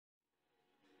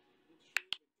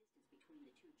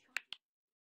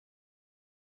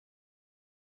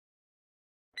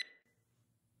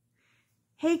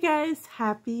Hey guys,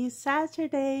 happy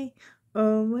Saturday.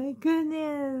 Oh my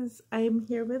goodness. I am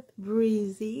here with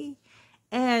Breezy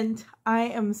and I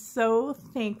am so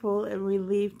thankful and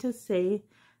relieved to say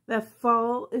that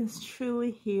fall is truly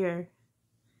here.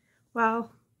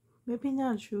 Well, maybe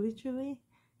not truly,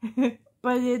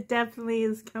 but it definitely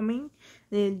is coming.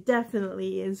 And it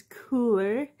definitely is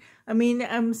cooler. I mean,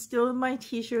 I'm still in my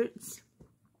t-shirts,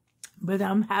 but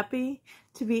I'm happy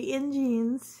to be in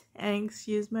jeans. And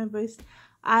excuse my voice,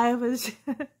 I was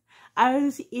I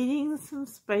was eating some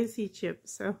spicy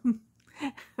chips, so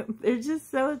they're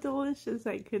just so delicious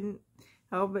I couldn't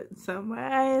help it. So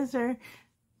my eyes are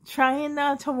trying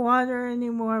not to water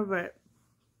anymore, but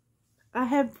I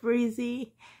have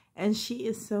Breezy and she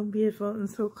is so beautiful and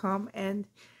so calm, and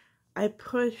I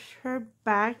push her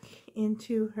back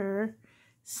into her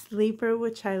sleeper,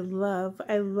 which I love.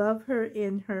 I love her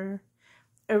in her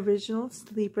original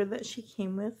sleeper that she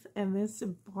came with and this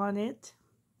bonnet,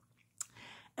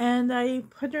 and I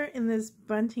put her in this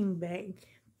bunting bag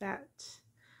that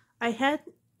I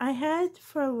had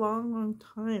for a long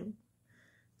time.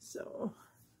 So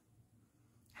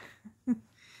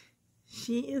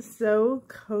she is so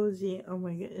cozy. Oh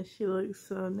my goodness, she looks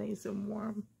so nice and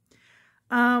warm.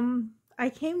 I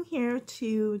came here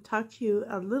to talk to you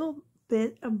a little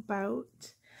bit about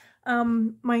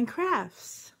my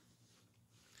crafts.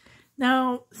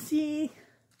 Now, see,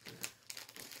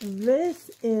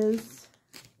 this is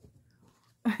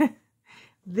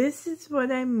this is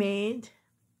what I made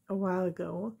a while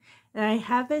ago, and I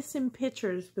have this in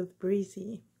pictures with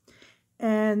Breezy.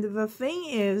 And the thing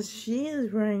is, she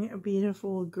is wearing a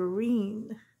beautiful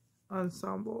green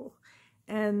ensemble,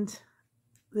 and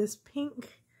this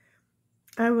pink.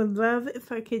 I would love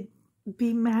if I could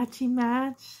be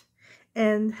matchy-match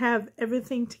and have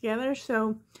everything together.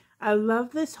 So I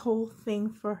love this whole thing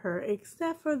for her,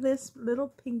 except for this little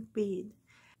pink bead.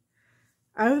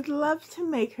 I would love to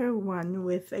make her one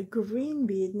with a green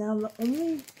bead. Now, the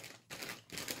only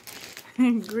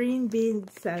green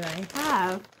beads that I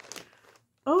have...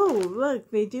 Oh,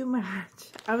 look, they do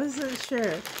match. I wasn't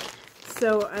sure.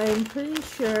 So I'm pretty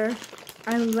sure...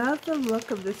 I love the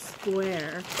look of the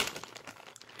square.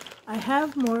 I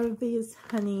have more of these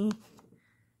honeycomb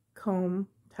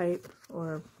type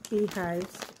or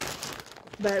beehives,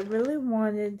 but I really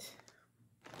wanted...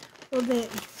 Well,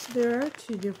 there are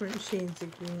two different shades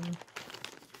of green.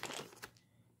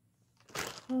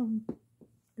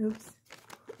 Oops.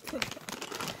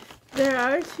 There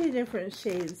are two different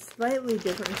shades, slightly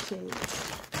different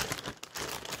shades.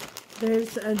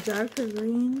 There's a darker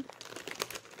green.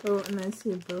 Oh, and I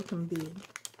see a broken bead.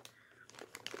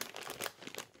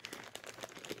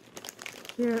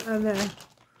 Here are the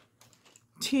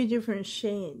two different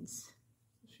shades,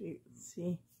 if you can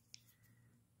see.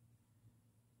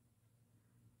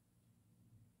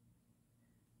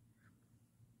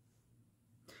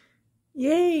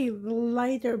 Yay, the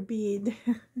lighter bead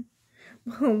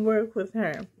will work with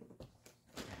her.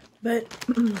 But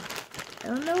I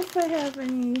don't know if I have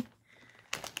any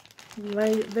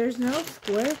light. There's no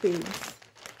square beads.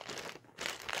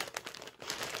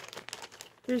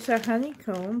 There's a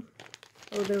honeycomb.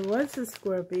 Oh, there was a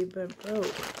square bead, but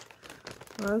broke.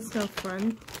 Well, that's no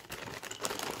fun.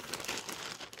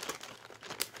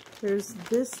 There's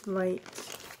this light.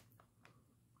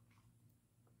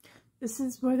 This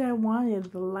is what I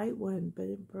wanted, the light one, but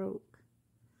it broke.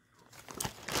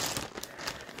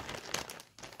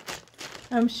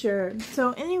 I'm sure.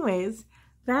 So anyways,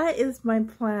 that is my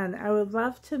plan. I would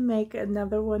love to make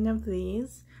another one of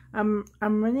these. I'm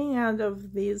running out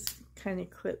of these kind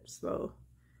of clips though.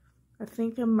 I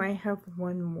think I might have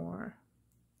one more.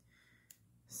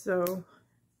 So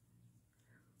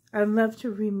I'd love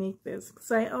to remake this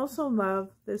because I also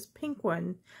love this pink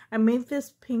one. I made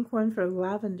this pink one for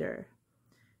Lavender.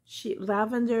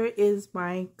 Lavender is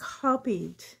my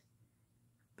copied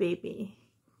baby.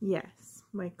 Yes,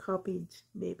 my copied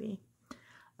baby.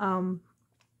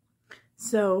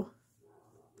 So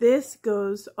this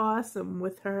goes awesome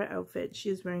with her outfit.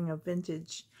 She's wearing a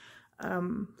vintage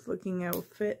looking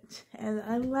outfit, and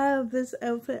I love this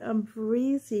outfit on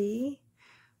Breezy.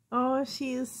 Oh,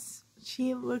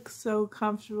 she looks so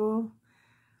comfortable.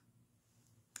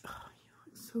 Oh, you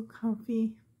look so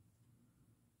comfy.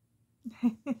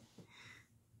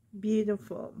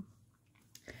 Beautiful.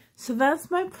 So that's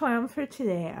my plan for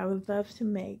today. I would love to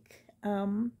make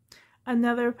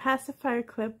another pacifier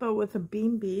clip, but with a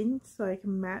beam bead, so I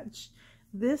can match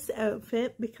this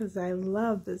outfit because I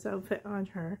love this outfit on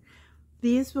her.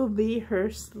 These will be her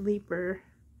sleeper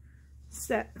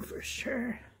set for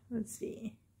sure. Let's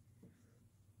see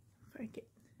if I can.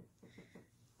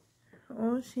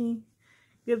 Oh, she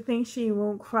Good thing she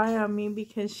won't cry on me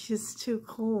because she's too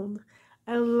cold.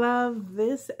 I love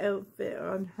this outfit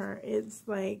on her. It's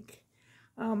like,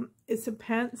 it's a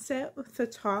pant set with the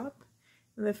top.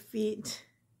 And the feet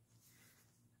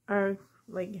are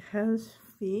like house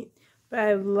feet. But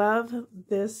I love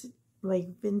this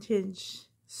like vintage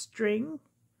string.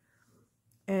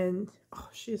 And, oh,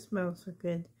 she smells so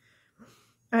good.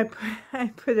 I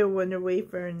put a Wonder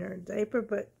Wafer in her diaper,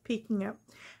 but peeking up.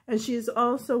 And she's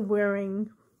also wearing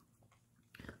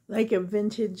like a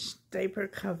vintage diaper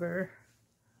cover.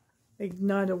 Like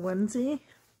not a onesie.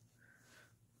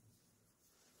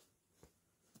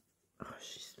 Oh,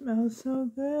 she smells so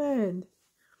good.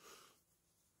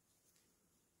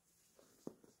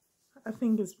 I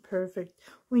think it's perfect.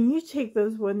 When you take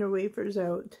those Wonder Wafers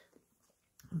out,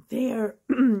 they are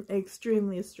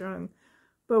extremely strong.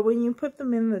 But when you put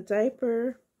them in the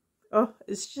diaper, oh,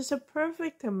 it's just a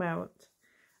perfect amount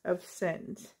of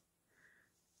scent.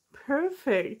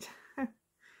 Perfect.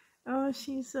 Oh,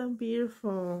 she's so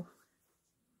beautiful.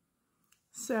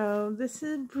 So this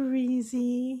is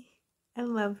Breezy. I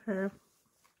love her.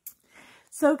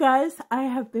 So guys, I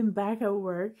have been back at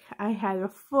work. I had a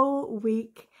full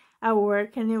week at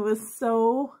work and it was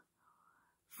so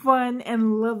fun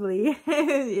and lovely.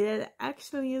 It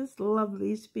actually is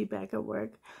lovely to be back at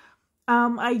work.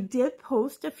 I did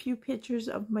post a few pictures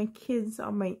of my kids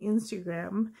on my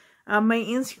Instagram. My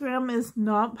Instagram is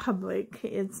not public.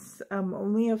 It's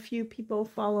only a few people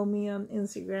follow me on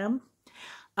Instagram.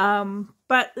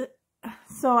 But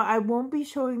so I won't be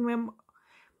showing them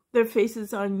their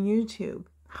faces on YouTube.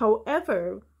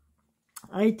 However,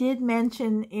 I did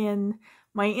mention in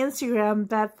my Instagram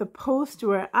that the post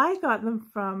where I got them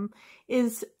from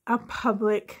is a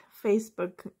public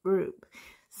Facebook group.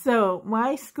 So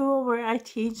my school where I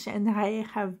teach, and I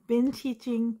have been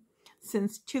teaching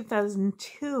since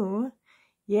 2002,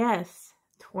 yes,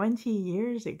 20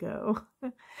 years ago.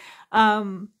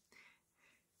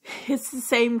 It's the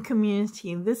same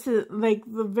community. This is like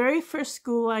the very first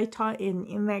school I taught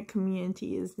in that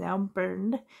community is now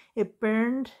burned. It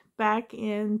burned back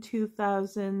in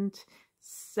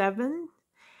 2007,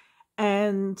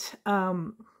 and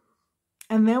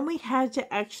then we had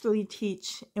to actually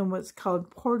teach in what's called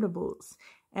portables,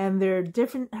 and there are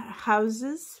different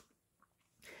houses.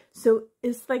 So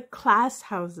it's like class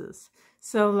houses.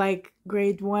 So like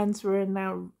grade 1s were in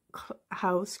our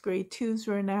house, grade 2s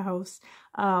were in our house.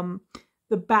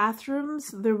 The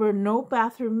bathrooms, there were no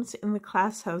bathrooms in the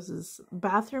class houses.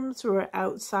 Bathrooms were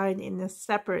outside in a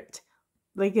separate,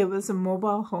 like it was a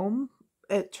mobile home.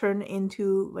 It turned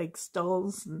into like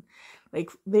stalls, and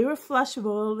like they were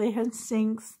flushable. They had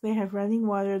sinks, they had running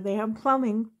water, they had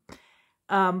plumbing.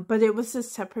 But it was a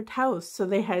separate house. So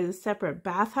they had a separate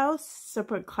bathhouse,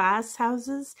 separate class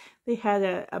houses. They had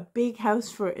a big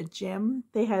house for a gym.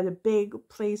 They had a big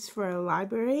place for a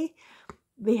library.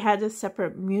 They had a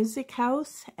separate music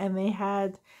house, and they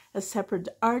had a separate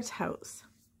art house.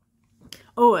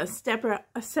 Oh, a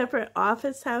separate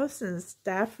office house and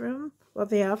staff room. Well,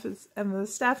 the office and the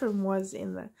staff room was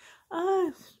in the...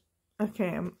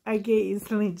 okay, I get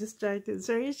easily distracted.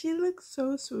 Sorry, she looks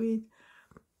so sweet.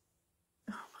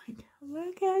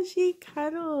 Look how she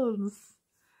cuddles.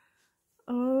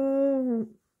 Oh,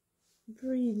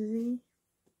 Breezy.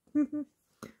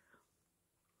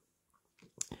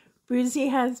 Breezy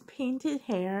has painted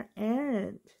hair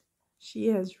and she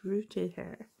has rooted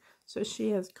hair. So she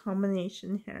has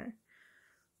combination hair.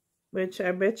 Which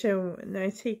I bet you when I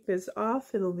take this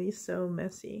off, it'll be so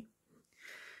messy.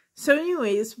 So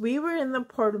anyways, we were in the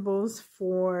portables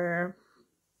for,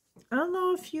 I don't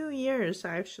know, a few years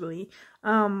actually.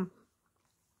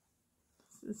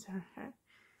 This is her hair.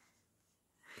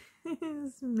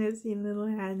 This messy little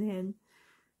head.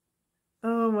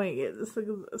 Oh my goodness, look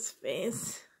at this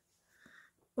face.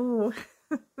 Oh.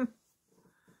 Oh,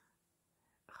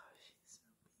 she's so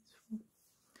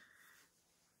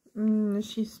beautiful.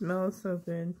 She smells so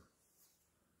good.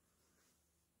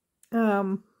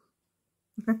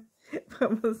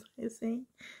 What was I saying?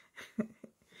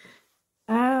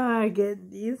 I get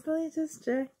easily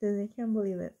distracted. I can't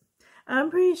believe it.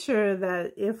 I'm pretty sure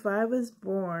that if I was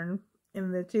born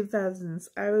in the 2000s,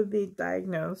 I would be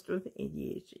diagnosed with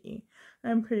ADHD.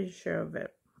 I'm pretty sure of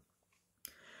it.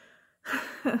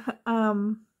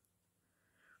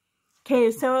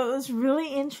 Okay, so it was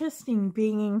really interesting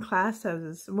being in class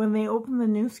houses. When they opened the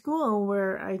new school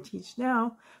where I teach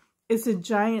now, it's a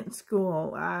giant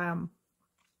school.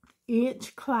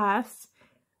 Each grade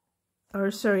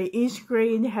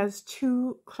has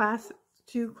two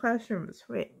classrooms.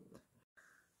 Wait.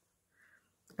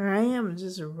 I am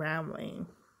just rambling.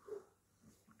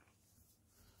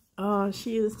 Oh,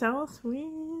 she is so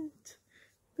sweet.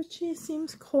 But she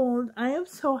seems cold. I am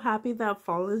so happy that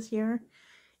fall is here.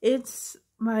 It's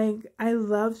like I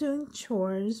love doing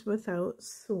chores without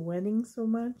sweating so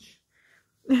much.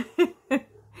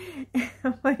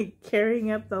 Like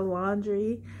carrying up the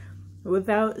laundry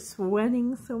without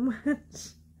sweating so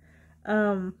much.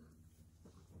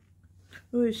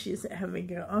 Ooh, she's a heavy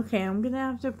girl. Okay, I'm gonna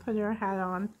have to put her hat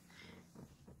on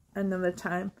another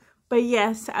time. But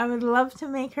yes, I would love to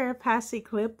make her a passy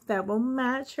clip that will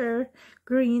match her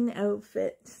green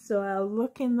outfit. So I'll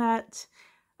look in that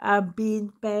bead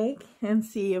bag and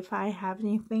see if I have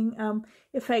anything.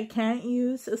 If I can't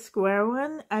use a square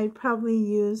one, I'd probably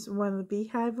use one of the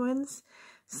beehive ones.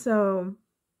 So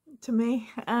to me,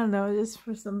 I don't know, just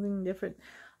for something different.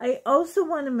 I also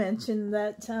want to mention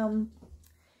that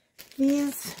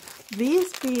these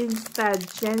beads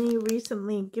that Jenny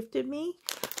recently gifted me,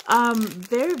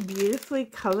 they're beautifully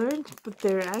colored, but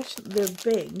they're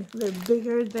big. They're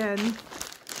bigger than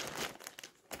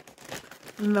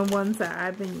the ones that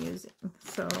I've been using.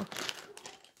 So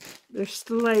they're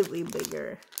slightly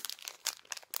bigger.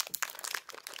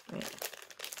 Wait,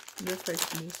 if I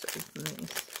can just open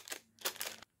these.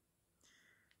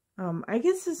 I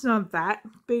guess it's not that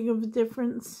big of a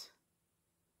difference.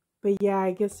 But yeah,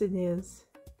 I guess it is.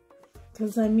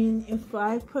 Because I mean, if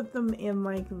I put them in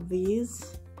like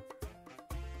these,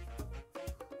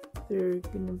 they're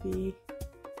gonna be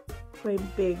quite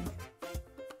big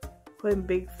for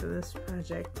this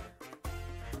project.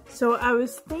 So I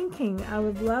was thinking I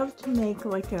would love to make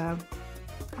like a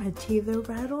teether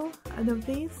rattle out of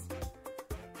these,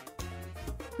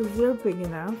 because they're big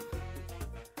enough.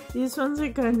 These ones are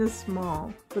kind of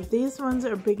small, but these ones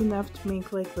are big enough to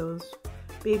make like those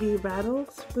baby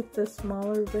rattles with the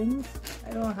smaller rings.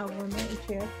 I don't have one right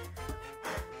here.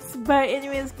 But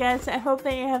anyways, guys, I hope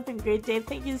that you're having a great day.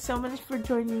 Thank you so much for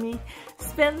joining me.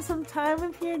 Spend some time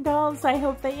with your dolls. I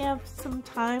hope that you have some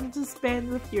time to spend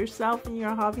with yourself and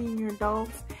your hobby and your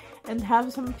dolls, and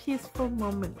have some peaceful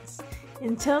moments.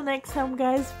 Until next time,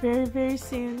 guys, very, very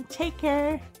soon. Take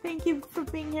care. Thank you for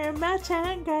being here. Match a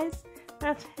hand, guys.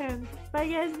 Match a hand. Bye,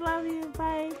 guys. Love you.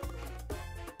 Bye.